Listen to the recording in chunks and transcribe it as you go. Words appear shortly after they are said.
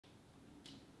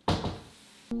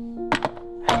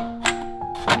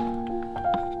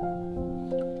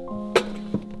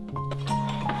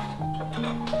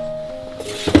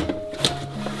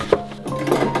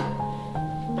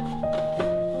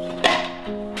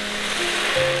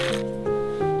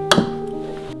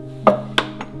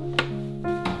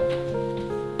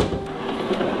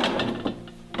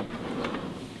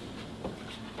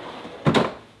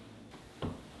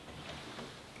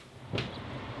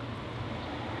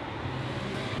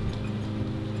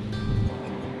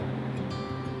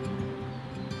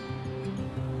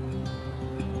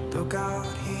Look out,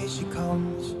 here she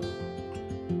comes,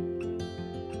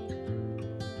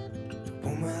 the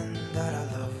woman that I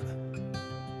love.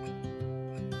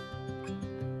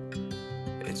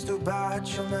 It's too bad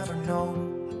she'll never know.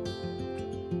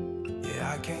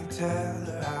 Yeah, I can't tell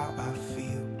her how I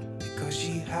feel, because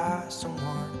she has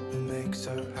someone who makes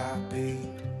her happy.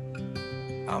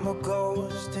 I'm a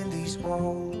ghost in these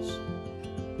walls,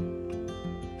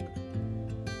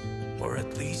 or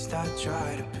at least I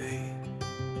try to be.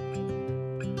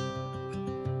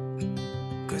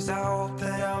 'Cause I hope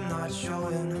that I'm not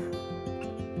showing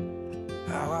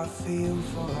how I feel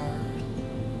for her,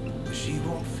 but she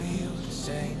won't feel the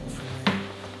same for me.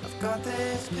 I've got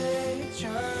this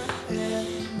picture in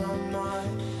my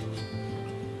mind.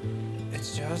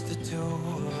 It's just the two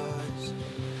of us,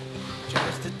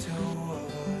 just the two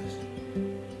of us.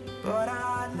 But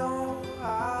I know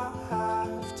I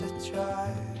have to try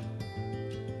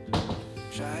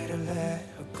to let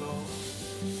her go,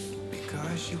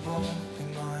 because she won't be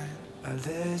mine. I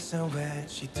listen when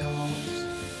she talks,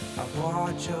 I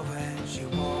watch her when she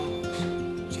walks.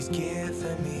 She's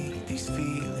giving me these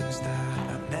feelings that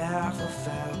I've never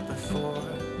felt before,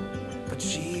 but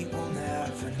she will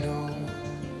never know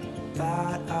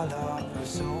that I love her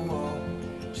so well.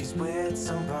 She's with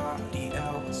somebody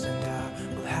else and I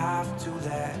will have to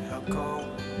let her go.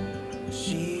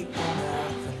 She will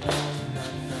never know,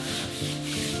 na-na.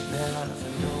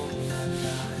 Never know,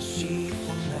 na-na. She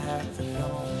will never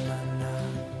know, na-na.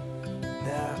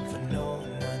 Never know,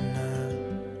 na-na.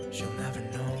 She'll never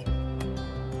know.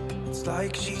 It's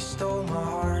like she stole my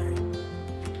heart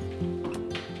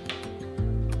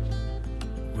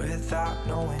without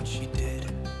knowing she did.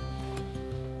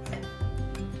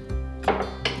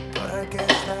 But I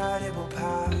guess that it will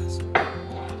pass.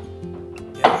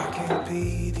 Yeah, I can't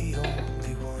be the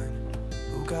only one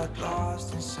who got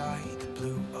lost inside the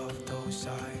blue of those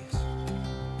eyes.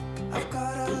 I've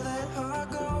gotta let her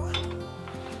go.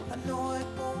 I know it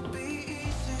won't be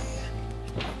easy.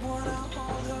 I wanna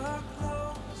hold her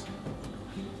close,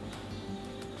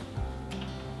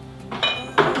 but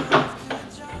I have to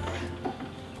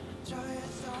try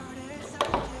as hard as I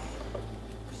can,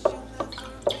 'cause she'll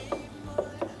never be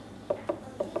mine.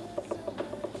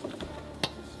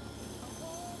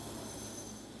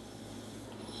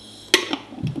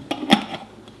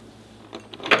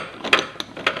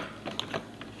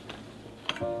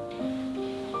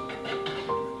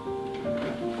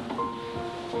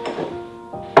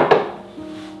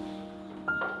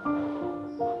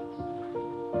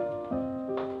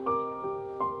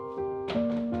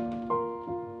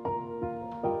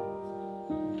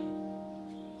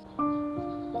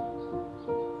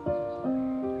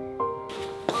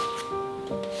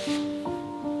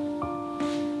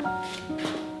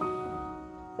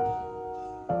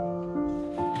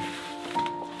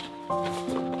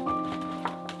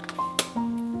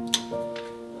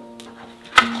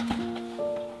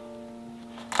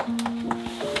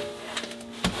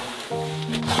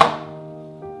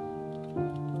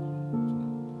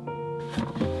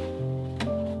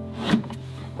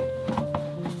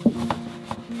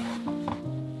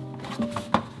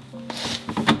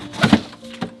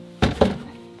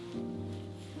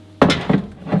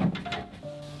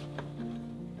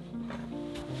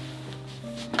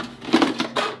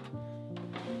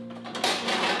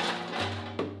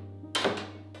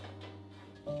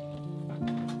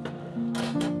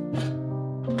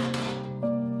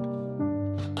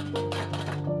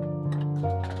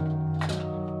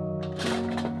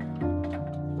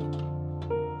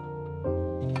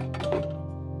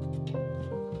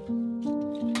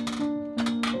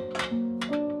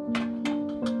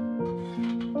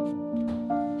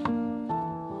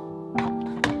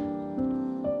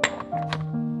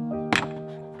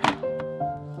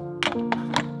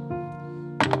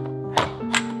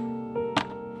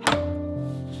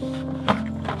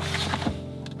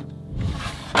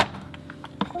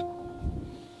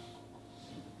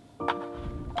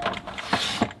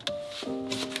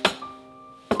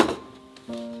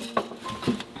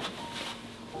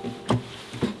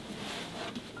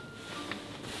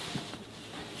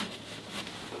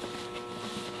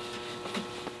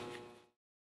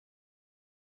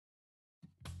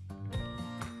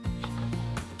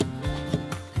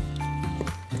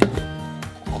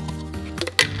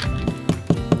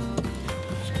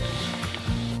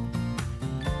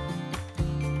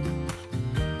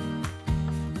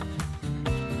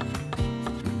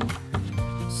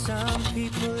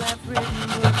 People have written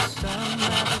books, some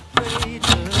have afraid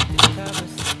to discover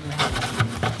some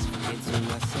lies. It's who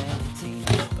I 17,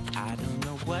 but I don't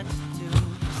know what to do.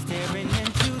 Staring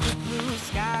into the blue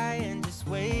sky and just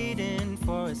waiting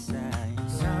for a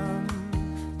sign.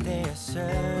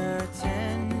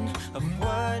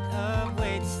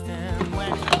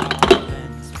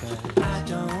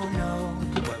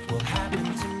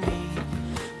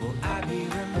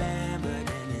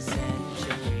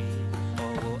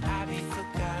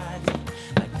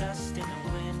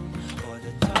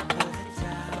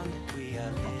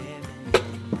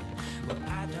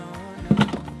 don't know,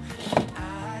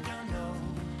 I don't know.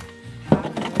 How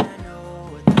could I know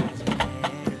what lies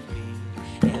ahead of me?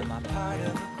 Am I part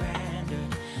of a grander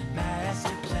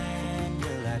master plan?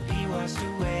 Will I be washed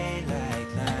away like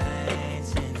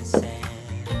lines in the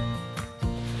sand?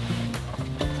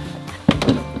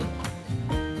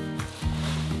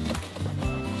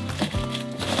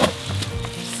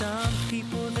 Some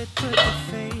people that put their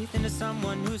faith into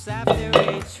someone who's half their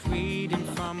age, reading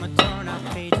from a torn out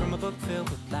page from a book filled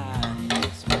with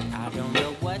lies. But I don't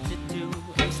know what to do.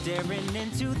 I'm staring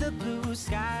into the blue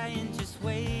sky and just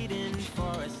waiting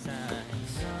for a sign.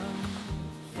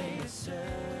 Something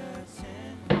certain.